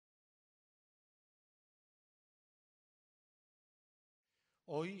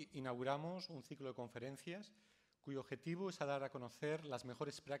Hoy inauguramos un ciclo de conferencias cuyo objetivo es dar a conocer las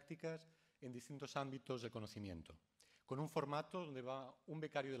mejores prácticas en distintos ámbitos del conocimiento, con un formato donde un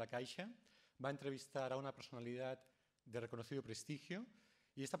becario de la Caixa va a entrevistar a una personalidad de reconocido prestigio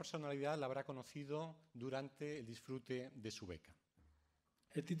y esta personalidad la habrá conocido durante el disfrute de su beca.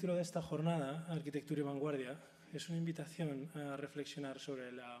 El título de esta jornada, Arquitectura y vanguardia, es una invitación a reflexionar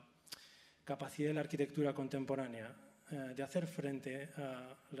sobre la capacidad de la arquitectura contemporánea de hacer frente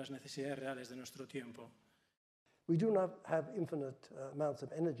a las necesidades reales de nuestro tiempo. We do not have infinite amounts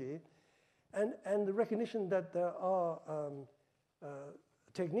of energy, and the recognition that there are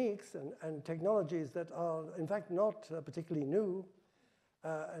techniques and technologies that are, in fact, not particularly new,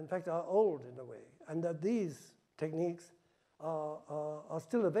 in fact, are old in a way, and that these techniques are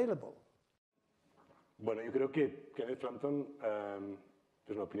still available. Bueno, yo creo que Kenneth Frampton,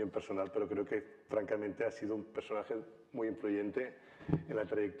 es una opinión personal, pero creo que francamente ha sido un personaje muy influyente en la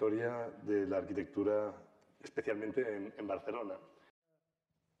trayectoria de la arquitectura, especialmente en Barcelona.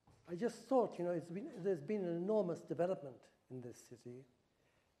 I just thought, you know, there's been an enormous development in this city,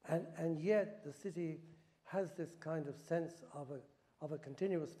 and yet the city has this kind of sense of a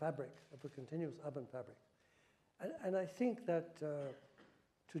continuous fabric, of a continuous urban fabric. And I think that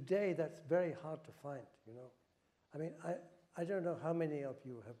today that's very hard to find, you know. I mean, I don't know how many of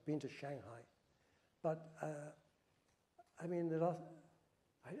you have been to Shanghai, but I mean,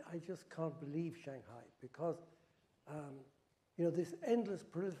 I just can't believe Shanghai because, you know, this endless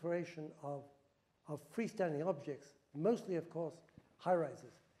proliferation of freestanding objects, mostly, of course,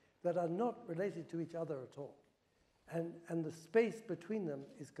 high-rises, that are not related to each other at all. And the space between them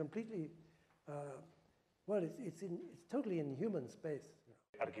is completely, well, it's totally inhuman space. You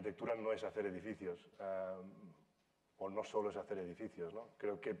know. Arquitectura no es hacer edificios, o no solo es hacer edificios, ¿no?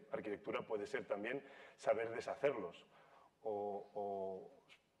 Creo que arquitectura puede ser también saber deshacerlos o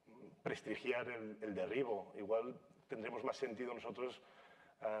prestigiar el derribo. Igual tendremos más sentido nosotros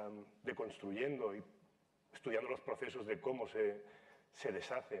deconstruyendo y estudiando los procesos de cómo se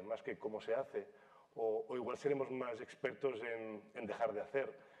deshace más que cómo se hace. O igual seremos más expertos en dejar de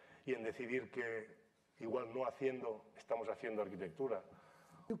hacer y en decidir que igual no haciendo estamos haciendo arquitectura.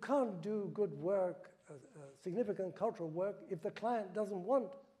 You can't do good work, significant cultural work, if the client doesn't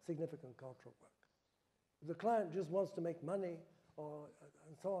want significant cultural work. If the client just wants to make money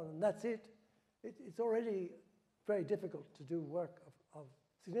and so on, and that's it, it's already very difficult to do work of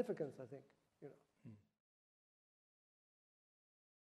significance, I think.